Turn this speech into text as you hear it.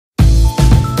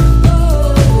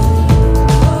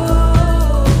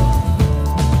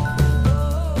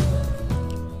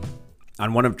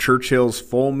On one of Churchill's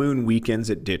full moon weekends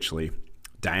at Ditchley,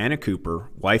 Diana Cooper,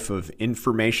 wife of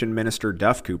Information Minister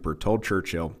Duff Cooper, told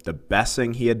Churchill the best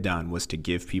thing he had done was to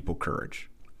give people courage.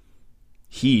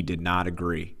 He did not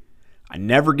agree. "I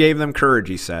never gave them courage,"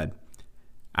 he said.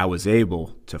 "I was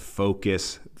able to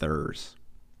focus theirs."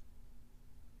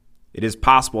 It is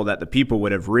possible that the people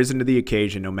would have risen to the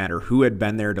occasion no matter who had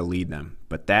been there to lead them,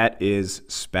 but that is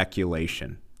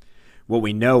speculation. What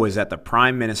we know is that the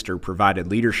Prime Minister provided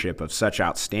leadership of such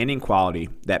outstanding quality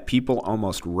that people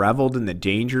almost reveled in the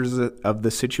dangers of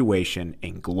the situation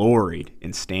and gloried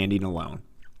in standing alone.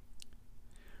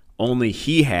 Only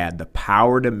he had the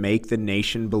power to make the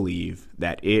nation believe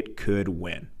that it could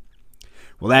win.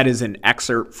 Well, that is an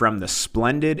excerpt from The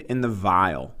Splendid and the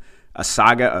Vile, a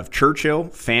saga of Churchill,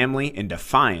 family, and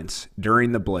defiance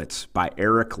during the Blitz by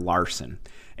Erik Larson.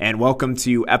 And welcome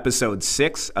to episode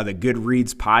 6 of the Good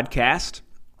Reads podcast.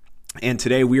 And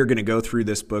today we are going to go through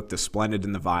this book, The Splendid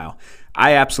and the Vile.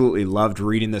 I absolutely loved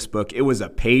reading this book. It was a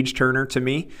page turner to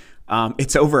me.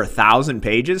 It's over 1,000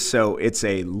 pages, so it's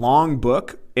a long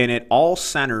book, and it all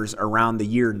centers around the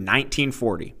year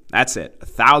 1940. That's it,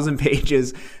 1,000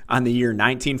 pages on the year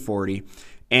 1940.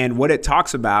 And what it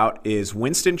talks about is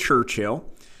Winston Churchill,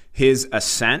 his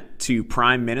ascent to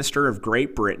Prime Minister of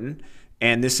Great Britain,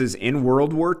 and this is in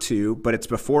World War II, but it's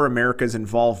before America's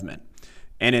involvement.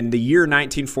 And in the year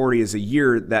 1940 is a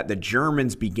year that the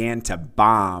Germans began to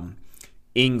bomb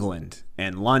England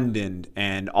and London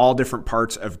and all different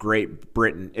parts of Great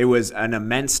Britain. It was an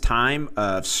immense time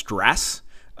of stress,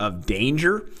 of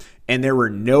danger, and there were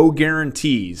no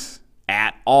guarantees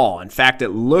at all. In fact, it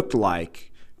looked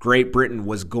like Great Britain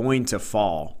was going to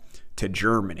fall to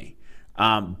Germany.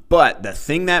 But the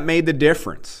thing that made the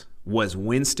difference was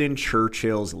Winston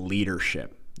Churchill's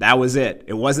leadership. That was it.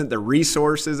 It wasn't the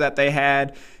resources that they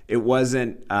had. It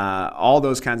wasn't all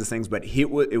those kinds of things, but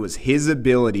it was his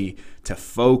ability to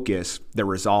focus the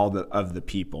resolve of the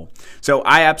people. So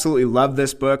I absolutely love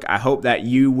this book. I hope that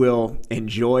you will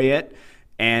enjoy it.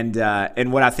 And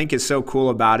what I think is so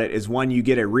cool about it is, one, you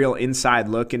get a real inside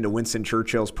look into Winston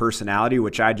Churchill's personality,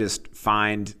 which I just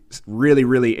find really,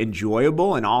 really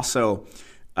enjoyable, and also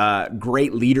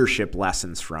great leadership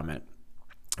lessons from it.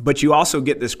 But you also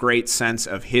get this great sense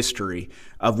of history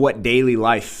of what daily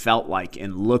life felt like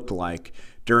and looked like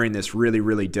during this really,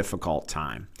 really difficult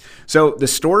time. So the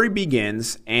story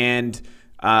begins, and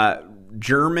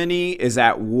Germany is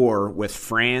at war with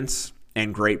France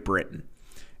and Great Britain.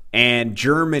 And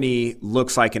Germany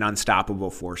looks like an unstoppable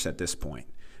force at this point.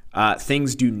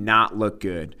 Things do not look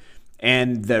good.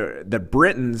 And the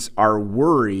Britons are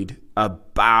worried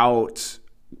about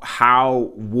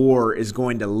how war is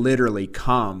going to literally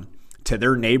come to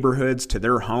their neighborhoods, to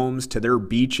their homes, to their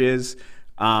beaches,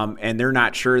 and they're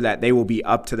not sure that they will be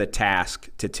up to the task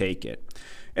to take it.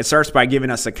 It starts by giving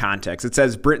us a context. It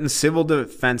says, Britain's civil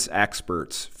defense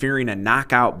experts, fearing a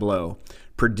knockout blow,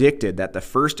 predicted that the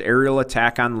first aerial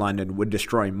attack on London would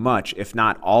destroy much, if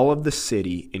not all, of the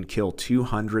city and kill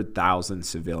 200,000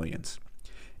 civilians.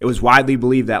 It was widely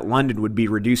believed that London would be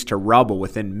reduced to rubble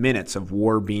within minutes of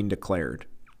war being declared.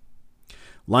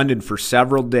 London for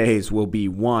several days will be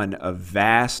one of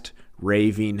vast,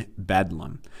 raving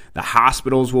bedlam. The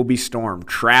hospitals will be stormed,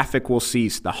 traffic will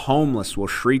cease, the homeless will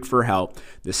shriek for help,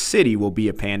 the city will be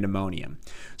a pandemonium.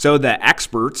 So the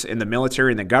experts in the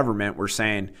military and the government were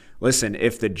saying, listen,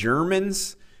 if the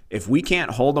Germans, if we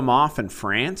can't hold them off in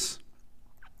France,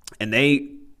 and they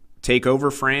take over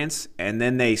France, and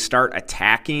then they start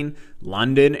attacking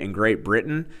London and Great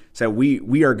Britain, so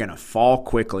we are going to fall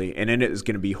quickly, and it is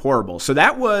going to be horrible. So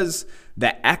that was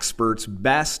the experts'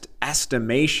 best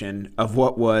estimation of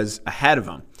what was ahead of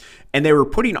them. And they were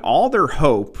putting all their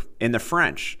hope in the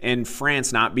French, in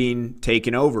France not being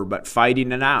taken over, but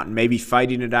fighting it out, and maybe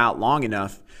fighting it out long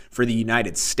enough for the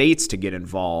United States to get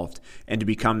involved and to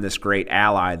become this great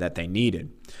ally that they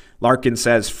needed. Larkin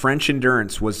says French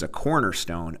endurance was the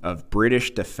cornerstone of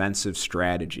British defensive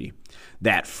strategy.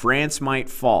 That France might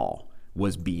fall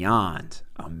was beyond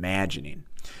imagining.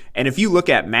 And if you look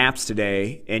at maps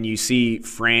today and you see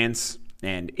France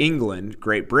and England,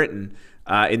 Great Britain,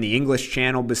 in the English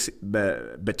Channel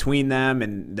between them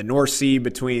and the North Sea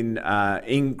between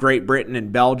Great Britain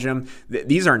and Belgium,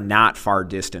 these are not far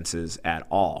distances at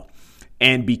all.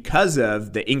 And because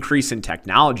of the increase in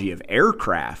technology of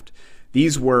aircraft,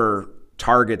 these were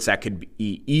targets that could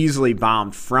be easily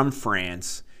bombed from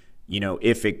France,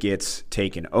 if it gets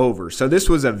taken over. So this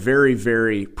was a very,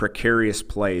 very precarious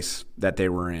place that they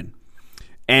were in.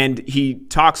 And he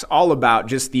talks all about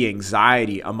just the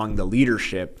anxiety among the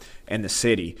leadership and the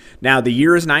city. Now, the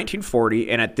year is 1940,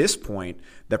 and at this point,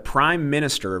 the Prime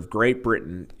Minister of Great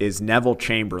Britain is Neville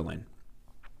Chamberlain.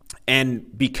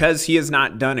 And because he has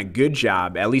not done a good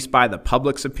job, at least by the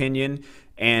public's opinion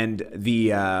and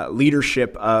the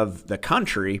leadership of the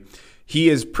country, he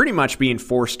is pretty much being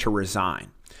forced to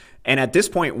resign. And at this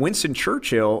point, Winston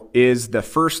Churchill is the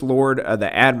First Lord of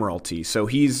the Admiralty. So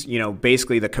he's,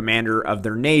 basically the commander of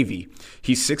their Navy.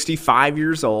 He's 65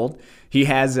 years old. He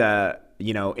has an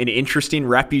interesting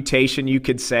reputation, you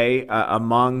could say,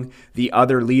 among the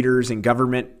other leaders and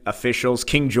government officials.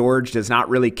 King George does not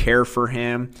really care for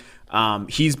him.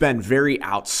 He's been very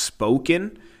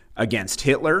outspoken against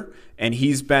Hitler, and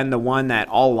he's been the one that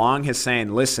all along has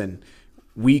saying, listen,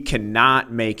 we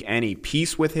cannot make any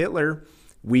peace with Hitler.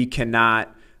 We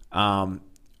cannot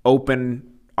open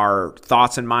our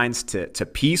thoughts and minds to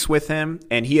peace with him.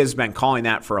 And he has been calling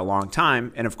that for a long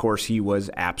time. And of course, he was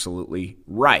absolutely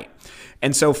right.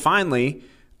 And so finally,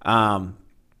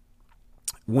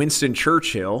 Winston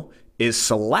Churchill is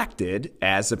selected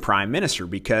as the prime minister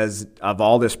because of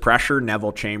all this pressure.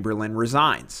 Neville Chamberlain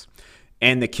resigns,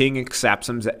 and the king accepts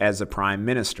him as the prime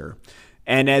minister.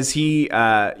 And as he,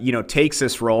 takes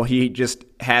this role, he just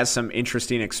has some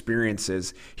interesting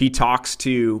experiences. He talks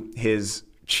to his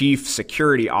chief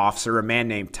security officer, a man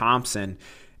named Thompson.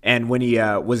 And when he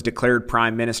was declared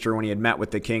prime minister, when he had met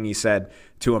with the king, he said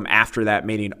to him after that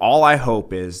meeting, "All I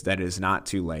hope is that it is not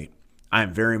too late. I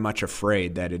am very much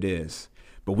afraid that it is.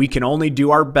 But we can only do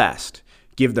our best,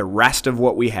 give the rest of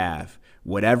what we have,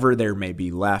 whatever there may be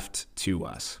left to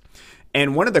us."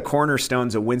 And one of the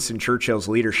cornerstones of Winston Churchill's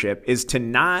leadership is to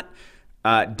not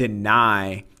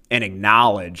deny and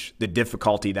acknowledge the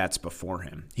difficulty that's before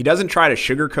him. He doesn't try to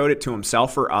sugarcoat it to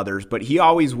himself or others, but he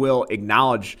always will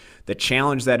acknowledge the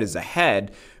challenge that is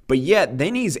ahead. But yet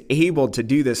then he's able to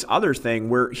do this other thing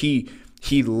where he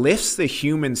lifts the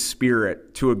human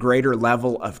spirit to a greater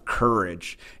level of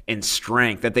courage and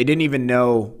strength that they didn't even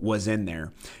know was in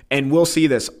there. And we'll see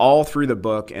this all through the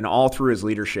book and all through his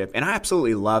leadership. And I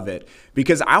absolutely love it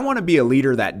because I want to be a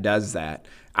leader that does that.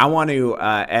 I want to,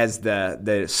 as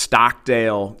the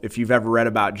Stockdale, if you've ever read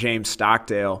about James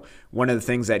Stockdale, one of the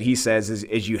things that he says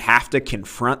is you have to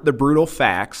confront the brutal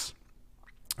facts,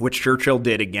 which Churchill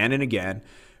did again and again,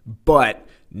 but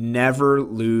never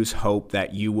lose hope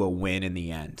that you will win in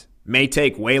the end. May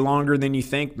take way longer than you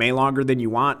think, may longer than you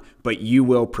want, but you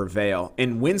will prevail.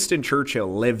 And Winston Churchill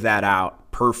lived that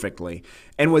out perfectly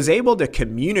and was able to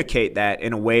communicate that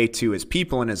in a way to his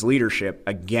people and his leadership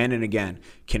again and again.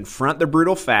 Confront the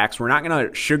brutal facts. We're not going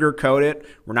to sugarcoat it.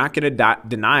 We're not going to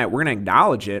deny it. We're going to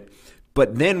acknowledge it,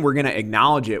 but then we're going to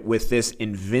acknowledge it with this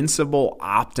invincible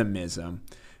optimism.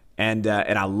 And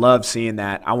I love seeing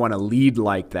that. I want to lead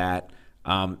like that.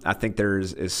 I think there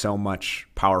is so much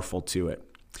powerful to it.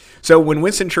 So when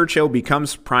Winston Churchill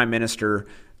becomes prime minister,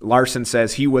 Larson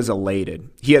says he was elated.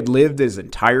 He had lived his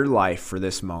entire life for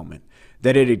this moment.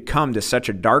 That it had come to such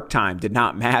a dark time did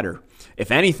not matter.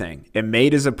 If anything, it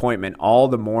made his appointment all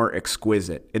the more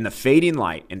exquisite. In the fading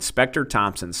light, Inspector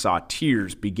Thompson saw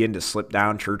tears begin to slip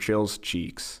down Churchill's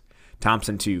cheeks.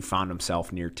 Thompson, too, found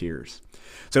himself near tears.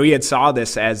 So he had saw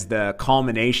this as the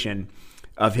culmination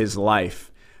of his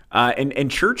life. And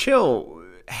Churchill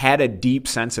had a deep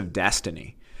sense of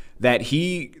destiny, that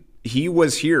he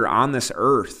was here on this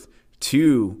earth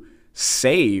to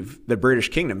save the British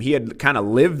kingdom. He had kind of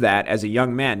lived that as a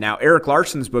young man. Now, Eric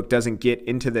Larson's book doesn't get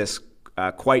into this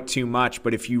quite too much,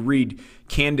 but if you read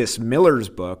Candace Miller's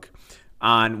book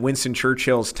on Winston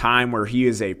Churchill's time where he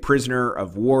is a prisoner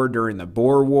of war during the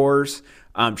Boer Wars,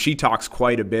 she talks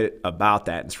quite a bit about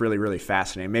that. It's really, really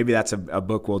fascinating. Maybe that's a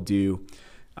book we'll do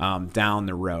down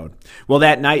the road. Well,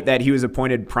 that night that he was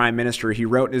appointed prime minister, he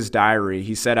wrote in his diary,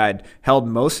 he said, "I'd held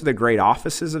most of the great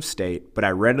offices of state, but I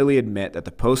readily admit that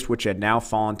the post which had now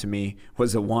fallen to me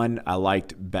was the one I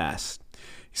liked best."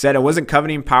 He said, "I wasn't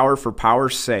coveting power for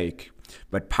power's sake,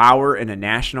 but power in a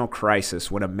national crisis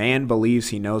when a man believes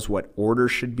he knows what order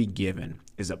should be given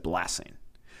is a blessing."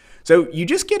 So you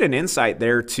just get an insight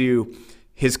there to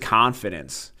his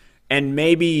confidence, and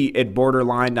maybe it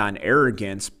borderlined on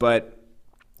arrogance, but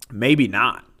maybe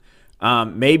not.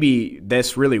 Maybe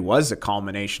this really was a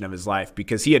culmination of his life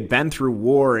because he had been through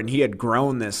war and he had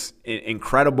grown this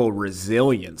incredible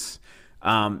resilience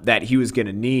that he was going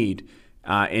to need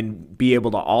and be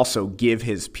able to also give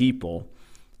his people.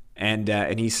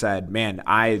 And he said, "Man,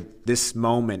 this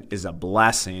moment is a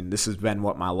blessing. This has been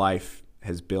what my life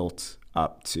has built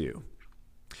up to."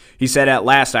 He said, "At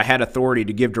last I had authority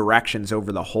to give directions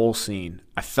over the whole scene.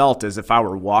 I felt as if I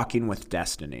were walking with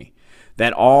destiny,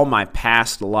 that all my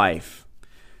past life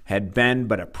had been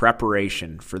but a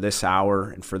preparation for this hour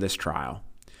and for this trial.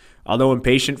 Although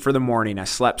impatient for the morning, I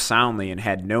slept soundly and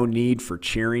had no need for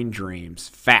cheering dreams.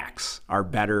 Facts are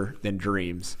better than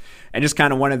dreams. And just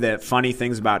kind of one of the funny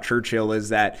things about Churchill is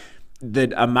that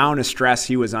the amount of stress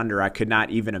he was under, I could not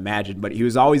even imagine, but he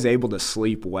was always able to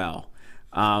sleep well.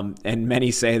 And many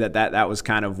say that was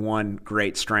kind of one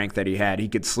great strength that he had. He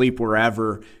could sleep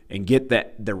wherever and get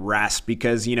the rest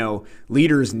because,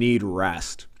 leaders need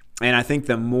rest. And I think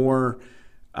the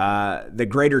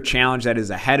greater challenge that is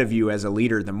ahead of you as a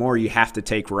leader, the more you have to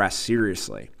take rest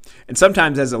seriously. And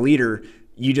sometimes as a leader,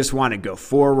 you just want to go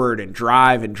forward and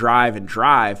drive and drive and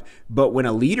drive. But when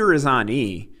a leader is on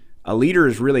E, a leader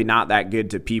is really not that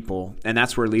good to people, and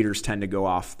that's where leaders tend to go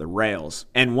off the rails.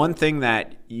 And one thing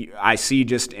that I see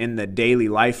just in the daily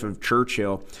life of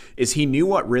Churchill is he knew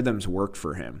what rhythms worked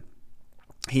for him.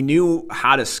 He knew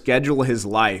how to schedule his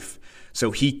life so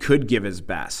he could give his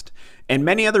best. And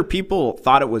many other people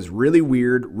thought it was really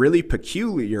weird, really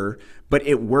peculiar, but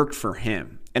it worked for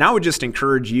him. And I would just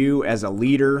encourage you as a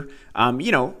leader, and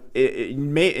you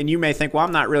may think, well,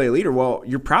 I'm not really a leader. Well,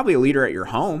 you're probably a leader at your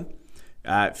home.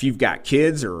 If you've got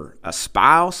kids or a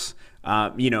spouse,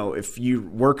 if you're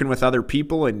working with other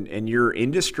people in your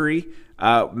industry,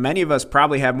 many of us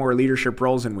probably have more leadership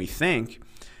roles than we think.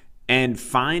 And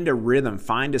find a rhythm,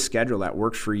 find a schedule that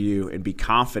works for you and be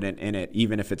confident in it,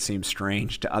 even if it seems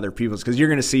strange to other people. Because you're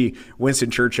going to see Winston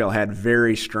Churchill had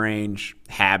very strange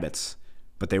habits,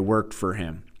 but they worked for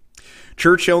him.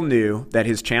 Churchill knew that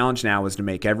his challenge now was to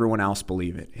make everyone else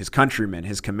believe it, his countrymen,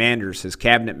 his commanders, his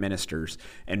cabinet ministers,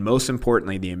 and most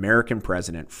importantly, the American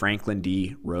president, Franklin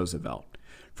D. Roosevelt.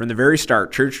 From the very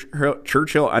start,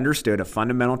 Churchill understood a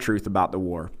fundamental truth about the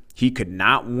war. He could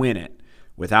not win it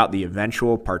without the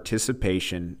eventual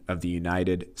participation of the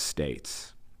United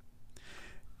States.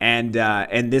 And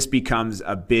this becomes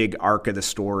a big arc of the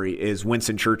story is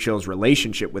Winston Churchill's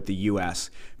relationship with the U.S.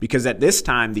 because at this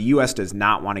time, the U.S. does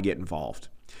not want to get involved.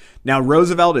 Now,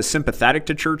 Roosevelt is sympathetic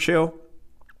to Churchill.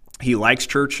 He likes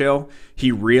Churchill.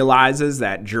 He realizes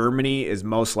that Germany is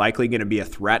most likely going to be a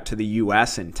threat to the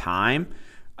U.S. in time.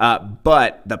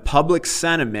 But the public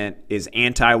sentiment is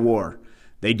anti-war.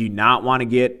 They do not want to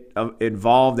get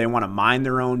involved. They want to mind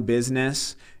their own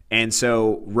business. And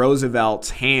so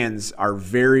Roosevelt's hands are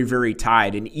very, very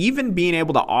tied. And even being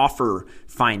able to offer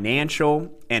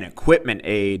financial and equipment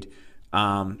aid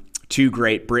to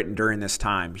Great Britain during this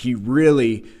time, he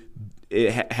really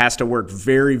has to work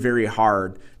very, very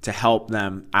hard to help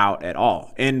them out at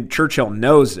all. And Churchill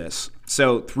knows this.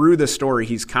 So through the story,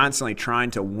 he's constantly trying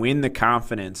to win the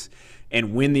confidence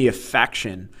and win the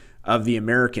affection of the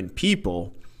American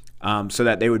people so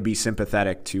that they would be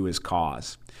sympathetic to his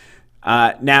cause.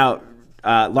 Now,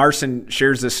 Larson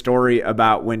shares this story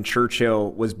about when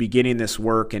Churchill was beginning this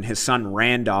work and his son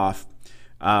Randolph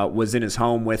was in his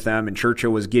home with them, and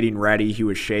Churchill was getting ready. He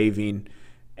was shaving,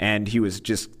 and he was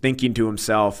just thinking to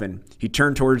himself, and he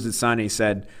turned towards the son and he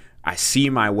said, "I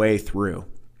see my way through."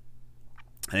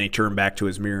 And he turned back to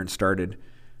his mirror and started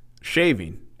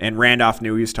shaving. And Randolph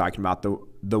knew he was talking about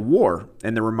the war,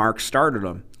 and the remark startled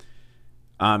him.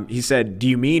 He said, "Do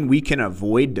you mean we can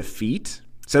avoid defeat?"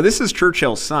 So this is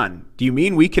Churchill's son. Do you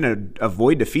mean we can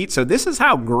avoid defeat? So this is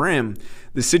how grim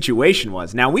the situation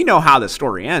was. Now, we know how the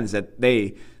story ends, that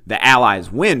the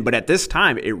Allies win, but at this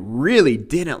time, it really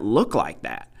didn't look like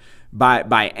that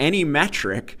by any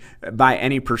metric, by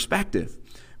any perspective.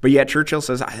 But yet Churchill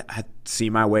says, I see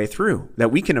my way through.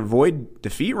 That we can avoid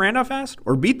defeat, Randolph asked,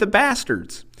 or beat the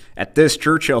bastards. At this,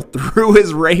 Churchill threw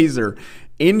his razor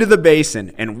into the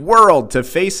basin and whirled to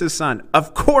face his son.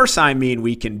 "Of course I mean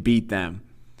we can beat them."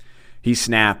 He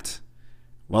snapped.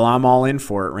 "Well, I'm all in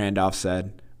for it," Randolph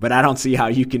said, "but I don't see how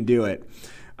you can do it."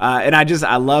 And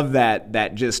I love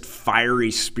that just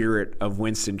fiery spirit of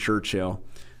Winston Churchill.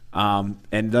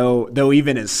 And though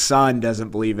even his son doesn't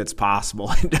believe it's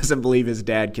possible, and doesn't believe his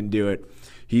dad can do it,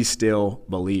 he still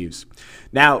believes.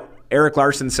 Now, Eric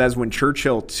Larson says when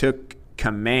Churchill took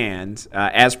command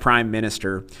as prime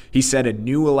minister, he said a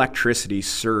new electricity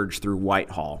surged through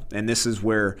Whitehall. And this is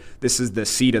the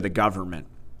seat of the government.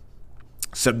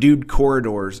 Subdued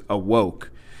corridors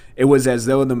awoke. It was as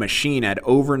though the machine had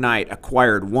overnight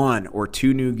acquired 1 or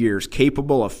 2 new gears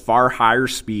capable of far higher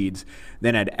speeds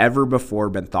than had ever before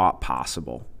been thought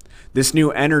possible. This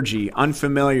new energy,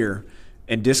 unfamiliar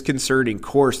and disconcerting,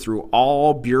 coursed through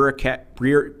all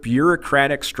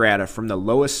bureaucratic strata from the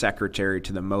lowest secretary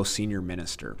to the most senior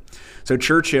minister. So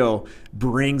Churchill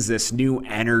brings this new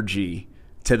energy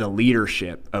to the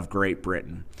leadership of Great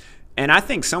Britain. And I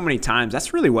think so many times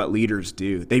that's really what leaders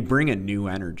do. They bring a new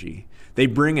energy. They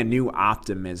bring a new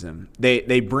optimism.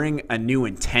 They bring a new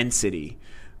intensity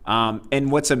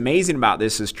And what's amazing about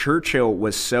this is Churchill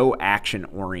was so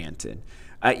action-oriented.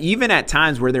 Even at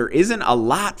times where there isn't a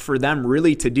lot for them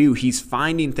really to do, he's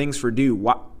finding things for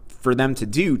them to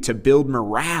do to build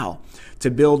morale,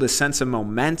 to build a sense of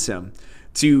momentum,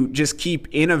 to just keep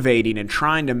innovating and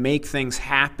trying to make things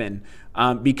happen.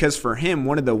 Because for him,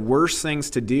 one of the worst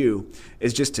things to do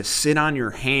is just to sit on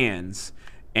your hands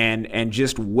and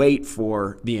just wait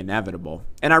for the inevitable.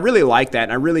 And I really like that,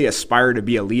 and I really aspire to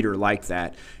be a leader like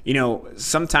that.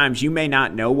 Sometimes you may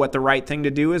not know what the right thing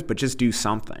to do is, but just do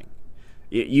something.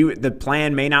 The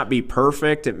plan may not be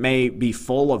perfect, it may be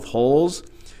full of holes,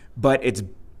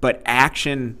 but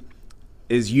action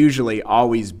is usually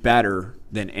always better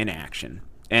than inaction.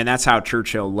 And that's how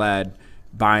Churchill led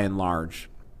by and large.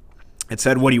 It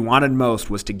said what he wanted most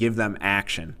was to give them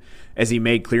action, as he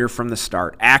made clear from the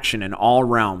start, action in all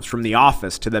realms, from the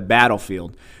office to the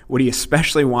battlefield. What he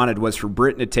especially wanted was for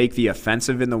Britain to take the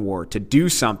offensive in the war, to do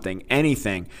something,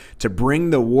 anything, to bring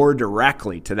the war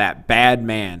directly to that bad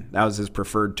man. That was his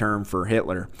preferred term for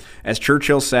Hitler. As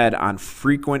Churchill said on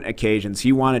frequent occasions,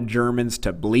 he wanted Germans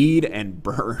to bleed and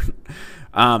burn.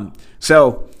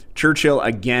 So Churchill,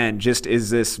 again, just is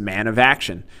this man of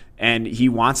action. And he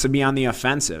wants to be on the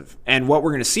offensive. And what we're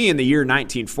going to see in the year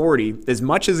 1940, as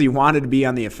much as he wanted to be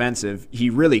on the offensive, he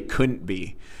really couldn't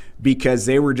be, because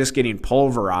they were just getting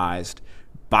pulverized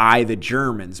by the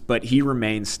Germans, but he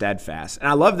remained steadfast. And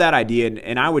I love that idea,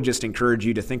 and I would just encourage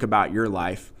you to think about your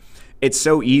life. It's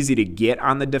so easy to get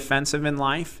on the defensive in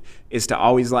life, is to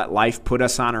always let life put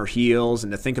us on our heels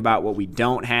and to think about what we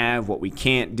don't have, what we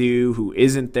can't do, who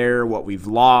isn't there, what we've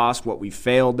lost, what we've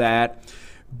failed at.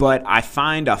 But I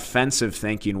find offensive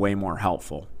thinking way more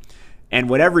helpful. And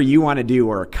whatever you want to do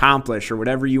or accomplish, or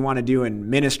whatever you want to do in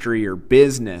ministry or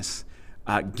business,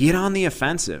 get on the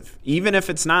offensive. Even if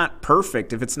it's not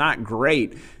perfect, if it's not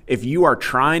great, if you are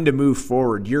trying to move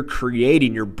forward, you're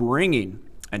bringing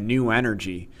a new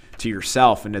energy to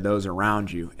yourself and to those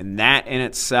around you. And that in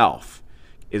itself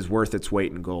is worth its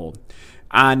weight in gold.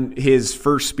 On his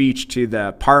first speech to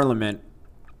the Parliament,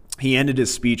 he ended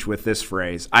his speech with this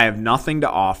phrase: "I have nothing to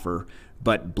offer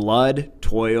but blood,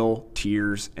 toil,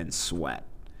 tears, and sweat."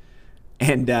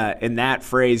 And that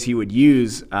phrase he would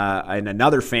use in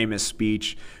another famous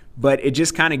speech, but it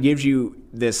just kind of gives you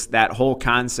that whole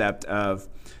concept of,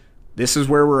 this is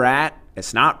where we're at.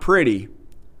 It's not pretty,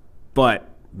 but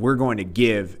we're going to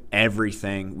give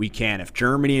everything we can. If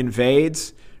Germany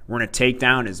invades, we're going to take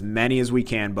down as many as we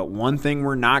can. But one thing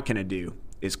we're not going to do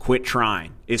is quit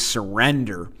trying, is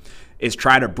surrender, is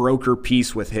try to broker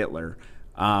peace with Hitler.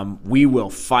 We will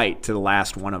fight to the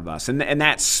last one of us. And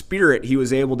that spirit he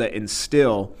was able to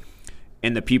instill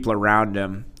in the people around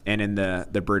him and in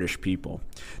the British people.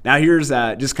 Now here's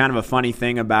just kind of a funny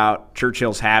thing about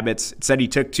Churchill's habits. It said he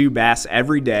took 2 baths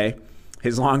every day,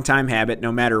 his longtime habit,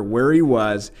 no matter where he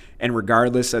was and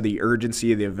regardless of the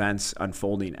urgency of the events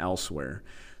unfolding elsewhere.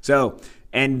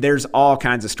 And there's all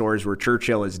kinds of stories where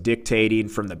Churchill is dictating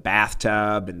from the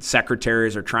bathtub and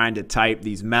secretaries are trying to type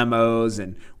these memos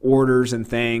and orders and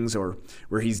things, or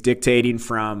where he's dictating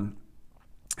from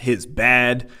his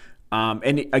bed.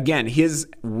 And again, his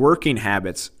working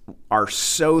habits are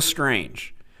so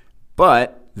strange,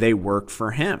 but they work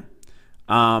for him.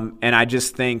 And I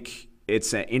just think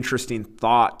it's an interesting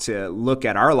thought to look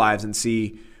at our lives and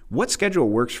see what schedule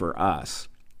works for us.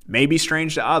 May be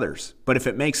strange to others, but if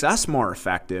it makes us more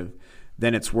effective,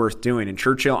 then it's worth doing. And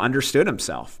Churchill understood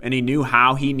himself, and he knew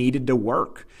how he needed to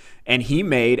work. And he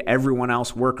made everyone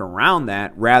else work around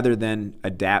that rather than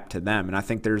adapt to them. And I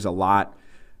think there's a lot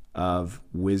of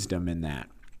wisdom in that.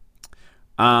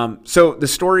 So the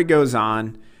story goes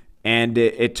on, and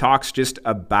it talks just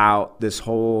about this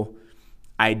whole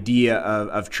idea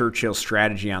of Churchill's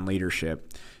strategy on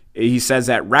leadership. He says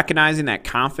that recognizing that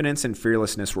confidence and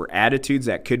fearlessness were attitudes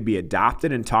that could be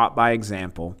adopted and taught by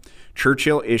example,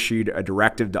 Churchill issued a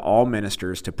directive to all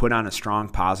ministers to put on a strong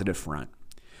positive front.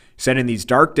 He said in these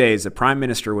dark days, the Prime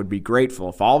Minister would be grateful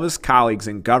if all of his colleagues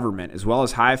in government, as well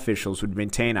as high officials, would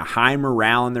maintain a high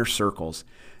morale in their circles,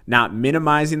 not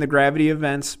minimizing the gravity of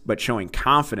events, but showing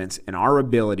confidence in our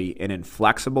ability and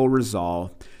inflexible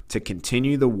resolve to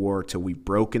continue the war till we've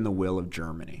broken the will of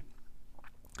Germany.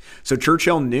 So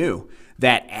Churchill knew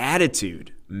that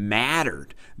attitude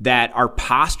mattered, that our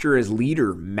posture as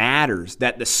leader matters,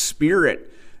 that the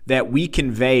spirit that we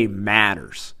convey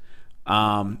matters.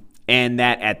 And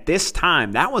that at this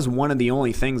time, that was one of the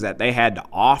only things that they had to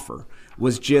offer,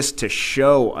 was just to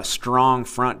show a strong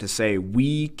front to say,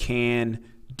 we can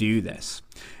do this.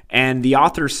 And the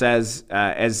author says,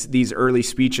 as these early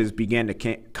speeches began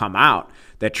to come out,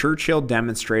 that Churchill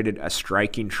demonstrated a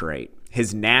striking trait.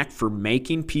 his knack for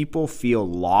making people feel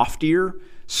loftier,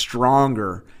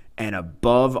 stronger, and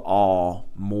above all,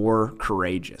 more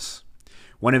courageous.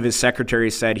 One of his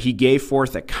secretaries said he gave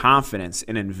forth a confidence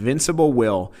and invincible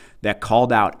will that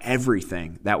called out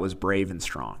everything that was brave and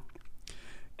strong.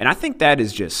 And I think that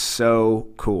is just so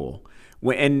cool.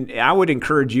 And I would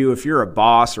encourage you, if you're a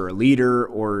boss or a leader,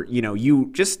 or you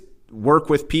just work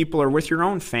with people or with your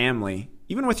own family,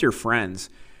 even with your friends,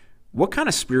 what kind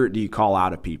of spirit do you call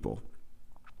out of people?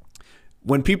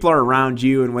 When people are around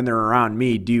you and when they're around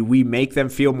me, do we make them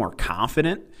feel more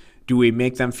confident? Do we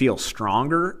make them feel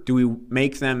stronger? Do we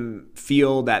make them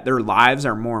feel that their lives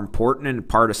are more important and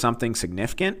part of something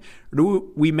significant? Or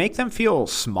do we make them feel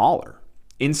smaller,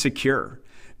 insecure?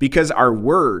 Because our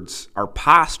words, our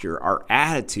posture, our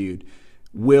attitude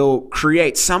will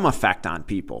create some effect on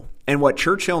people. And what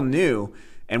Churchill knew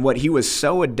and what he was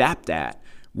so adept at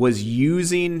was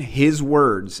using his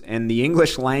words and the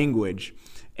English language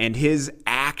and his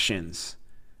actions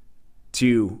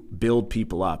to build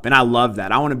people up. And I love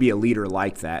that. I want to be a leader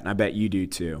like that, and I bet you do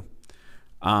too.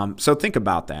 So think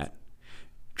about that.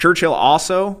 Churchill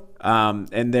also,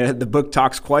 and the book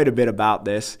talks quite a bit about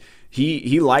this,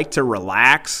 he liked to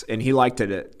relax, and he liked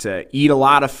to eat a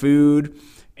lot of food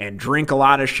and drink a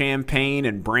lot of champagne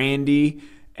and brandy.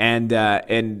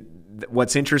 And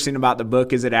what's interesting about the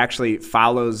book is it actually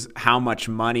follows how much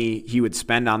money he would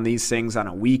spend on these things on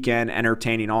a weekend,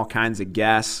 entertaining all kinds of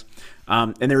guests.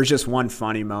 And there was just one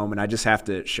funny moment. I just have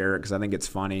to share it because I think it's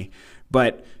funny.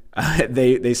 But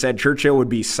they said Churchill would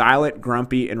be silent,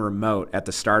 grumpy, and remote at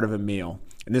the start of a meal.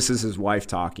 And this is his wife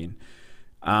talking.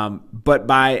 But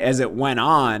as it went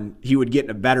on, he would get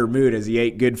in a better mood as he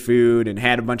ate good food and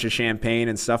had a bunch of champagne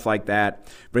and stuff like that.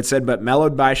 But it said, but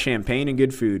mellowed by champagne and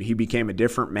good food, he became a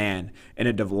different man and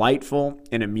a delightful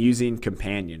and amusing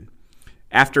companion.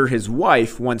 After his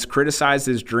wife once criticized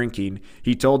his drinking,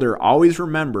 he told her, always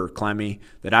remember, Clemmy,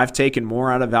 that I've taken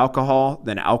more out of alcohol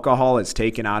than alcohol has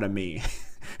taken out of me.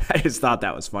 I just thought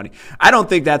that was funny. I don't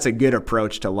think that's a good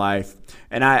approach to life.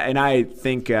 And I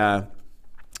think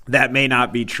that may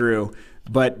not be true,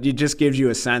 but it just gives you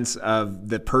a sense of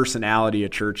the personality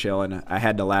of Churchill, and I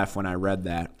had to laugh when I read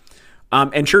that.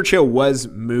 And Churchill was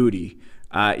moody.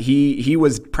 He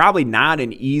was probably not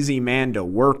an easy man to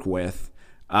work with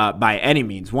by any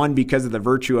means. One, because of the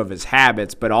virtue of his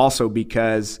habits, but also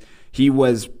because he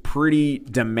was pretty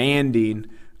demanding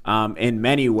in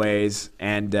many ways,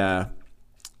 and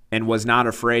was not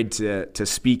afraid to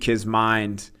speak his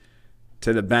mind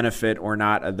to the benefit or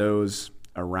not of those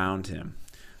around him.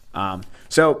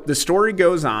 So the story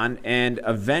goes on, and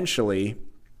eventually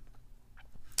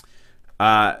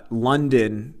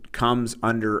London comes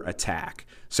under attack.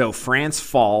 So France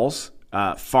falls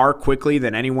far quickly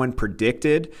than anyone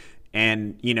predicted,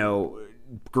 and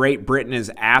Great Britain is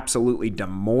absolutely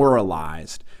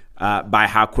demoralized by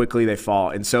how quickly they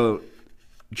fall. And so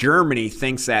Germany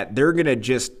thinks that they're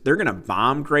gonna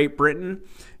bomb Great Britain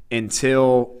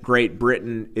until Great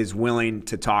Britain is willing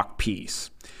to talk peace.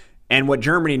 And what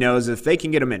Germany knows, if they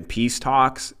can get them in peace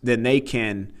talks, then they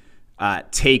can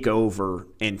take over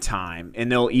in time, and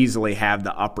they'll easily have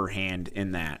the upper hand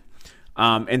in that.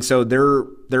 And so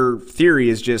their theory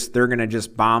is they're going to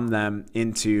just bomb them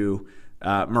into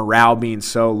morale being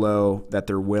so low that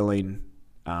they're willing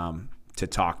to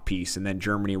talk peace, and then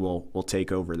Germany will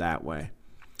take over that way.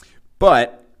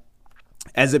 But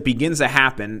as it begins to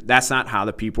happen, that's not how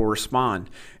the people respond.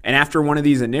 And after one of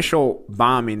these initial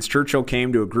bombings, Churchill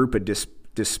came to a group of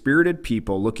dispirited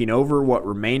people looking over what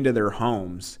remained of their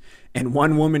homes, and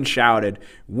one woman shouted,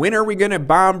 "When are we going to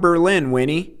bomb Berlin,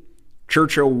 Winnie?"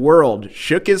 Churchill whirled,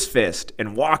 shook his fist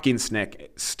and walking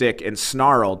stick, and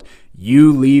snarled,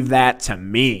 "You leave that to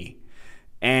me."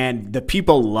 And the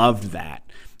people loved that.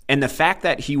 And the fact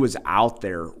that he was out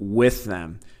there with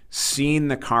them, seeing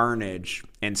the carnage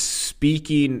and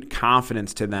speaking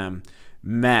confidence to them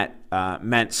meant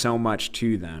so much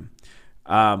to them.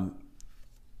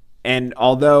 And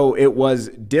although it was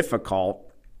difficult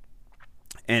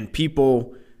and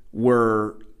people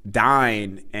were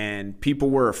dying and people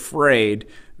were afraid,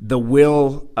 the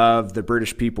will of the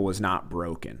British people was not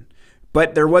broken.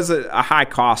 But there was a high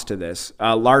cost to this.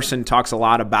 Larson talks a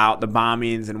lot about the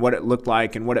bombings and what it looked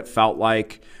like and what it felt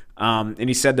like. And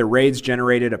he said the raids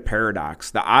generated a paradox.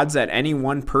 The odds that any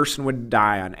one person would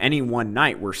die on any one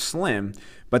night were slim,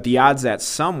 but the odds that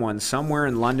someone somewhere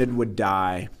in London would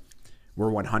die were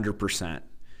 100%.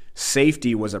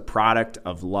 Safety was a product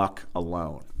of luck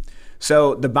alone.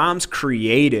 So the bombs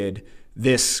created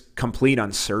this complete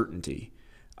uncertainty.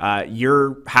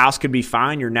 Your house could be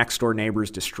fine, your next door neighbor is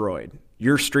destroyed.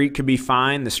 Your street could be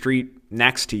fine, the street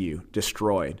next to you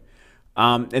destroyed.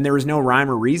 And there was no rhyme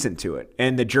or reason to it.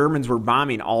 And the Germans were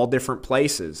bombing all different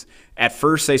places. At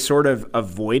first, they sort of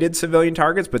avoided civilian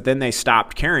targets, but then they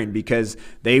stopped caring because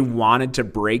they wanted to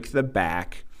break the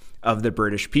back of the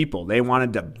British people. They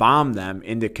wanted to bomb them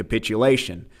into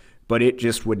capitulation, but it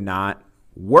just would not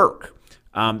work.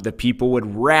 The people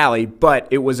would rally, but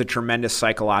it was a tremendous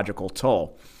psychological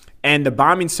toll. And the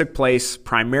bombings took place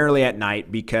primarily at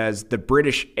night because the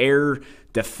British air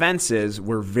defenses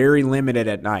were very limited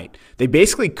at night. They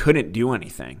basically couldn't do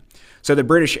anything. So the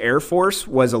British Air Force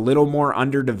was a little more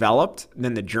underdeveloped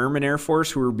than the German Air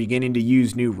Force, who were beginning to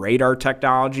use new radar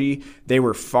technology. They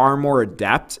were far more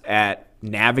adept at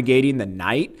navigating the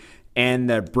night. And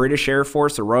the British Air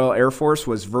Force, the Royal Air Force,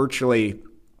 was virtually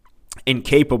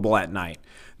incapable at night.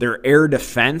 Their air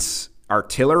defense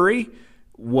artillery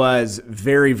was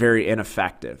very, very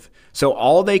ineffective. So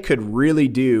all they could really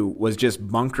do was just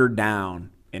bunker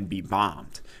down and be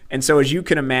bombed. And so as you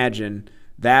can imagine,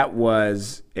 that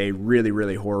was a really,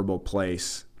 really horrible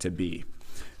place to be.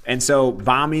 And so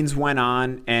bombings went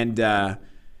on, and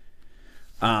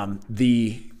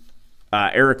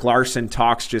Erik Larson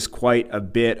talks just quite a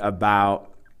bit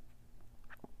about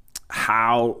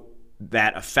how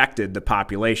that affected the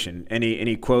population. And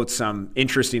he quotes some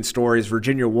interesting stories.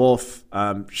 Virginia Woolf,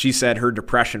 she said her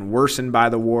depression worsened by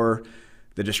the war,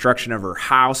 the destruction of her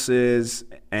houses,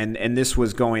 and this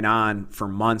was going on for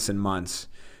months and months.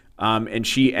 And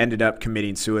she ended up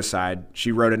committing suicide.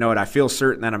 She wrote a note, "I feel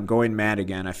certain that I'm going mad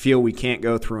again. I feel we can't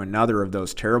go through another of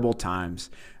those terrible times.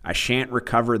 I shan't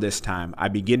recover this time. I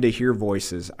begin to hear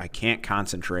voices. I can't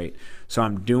concentrate. So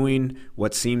I'm doing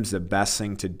what seems the best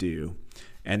thing to do."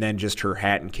 And then just her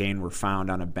hat and cane were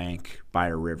found on a bank by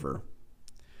a river.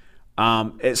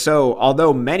 So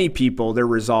although many people, their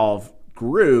resolve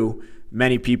grew,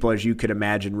 many people, as you could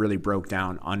imagine, really broke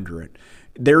down under it.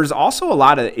 There's also a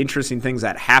lot of interesting things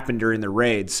that happened during the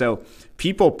raid. So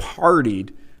people partied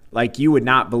like you would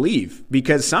not believe,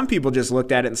 because some people just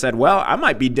looked at it and said, well, I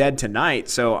might be dead tonight,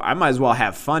 so I might as well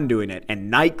have fun doing it.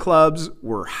 And nightclubs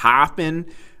were hopping.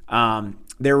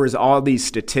 There was all these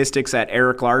statistics that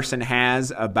Erik Larson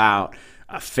has about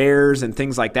affairs and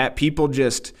things like that. People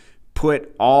just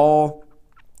put all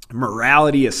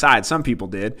morality aside. Some people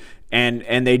did.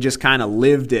 And they just kind of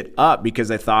lived it up because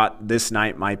they thought this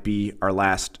night might be our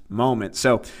last moment.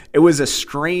 So it was a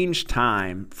strange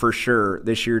time for sure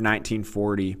this year,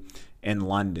 1940, in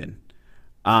London.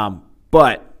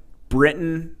 But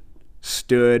Britain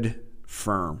stood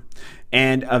firm.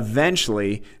 And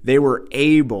eventually they were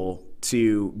able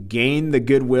to gain the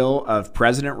goodwill of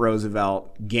President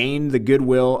Roosevelt, gain the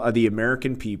goodwill of the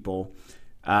American people,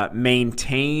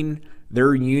 maintain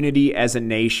their unity as a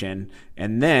nation,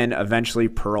 and then eventually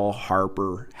Pearl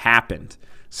Harbor happened.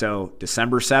 So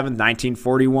December 7th,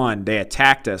 1941, they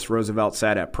attacked us, Roosevelt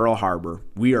said, at Pearl Harbor.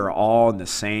 We are all in the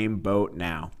same boat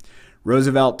now.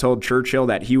 Roosevelt told Churchill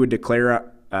that he would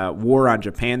declare war on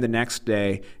Japan the next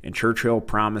day, and Churchill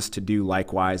promised to do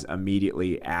likewise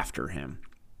immediately after him.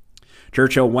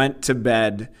 Churchill went to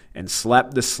bed and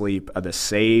slept the sleep of the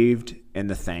saved and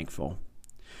the thankful.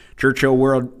 Churchill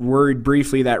worried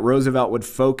briefly that Roosevelt would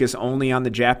focus only on the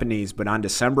Japanese, but on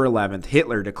December 11th,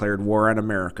 Hitler declared war on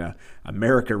America.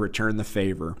 America returned the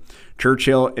favor.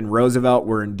 Churchill and Roosevelt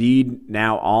were indeed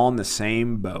now all in the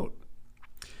same boat.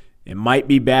 It might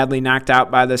be badly knocked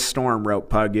out by the storm, wrote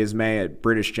Pug Ismay, a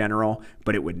British general,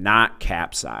 but it would not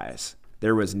capsize.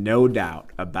 There was no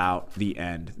doubt about the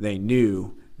end. They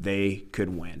knew they could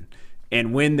win.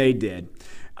 And when they did.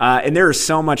 And there is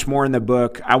so much more in the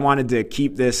book. I wanted to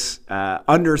keep this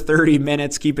under 30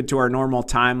 minutes, keep it to our normal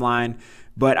timeline.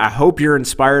 But I hope you're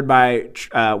inspired by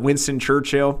Winston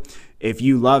Churchill. If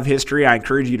you love history, I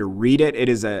encourage you to read it. It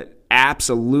is an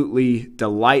absolutely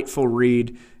delightful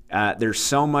read. There's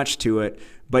so much to it.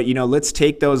 But, let's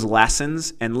take those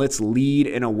lessons and let's lead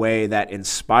in a way that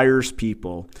inspires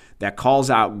people, that calls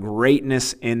out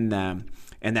greatness in them,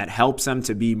 and that helps them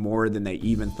to be more than they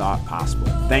even thought possible.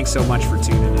 Thanks so much for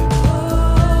tuning in.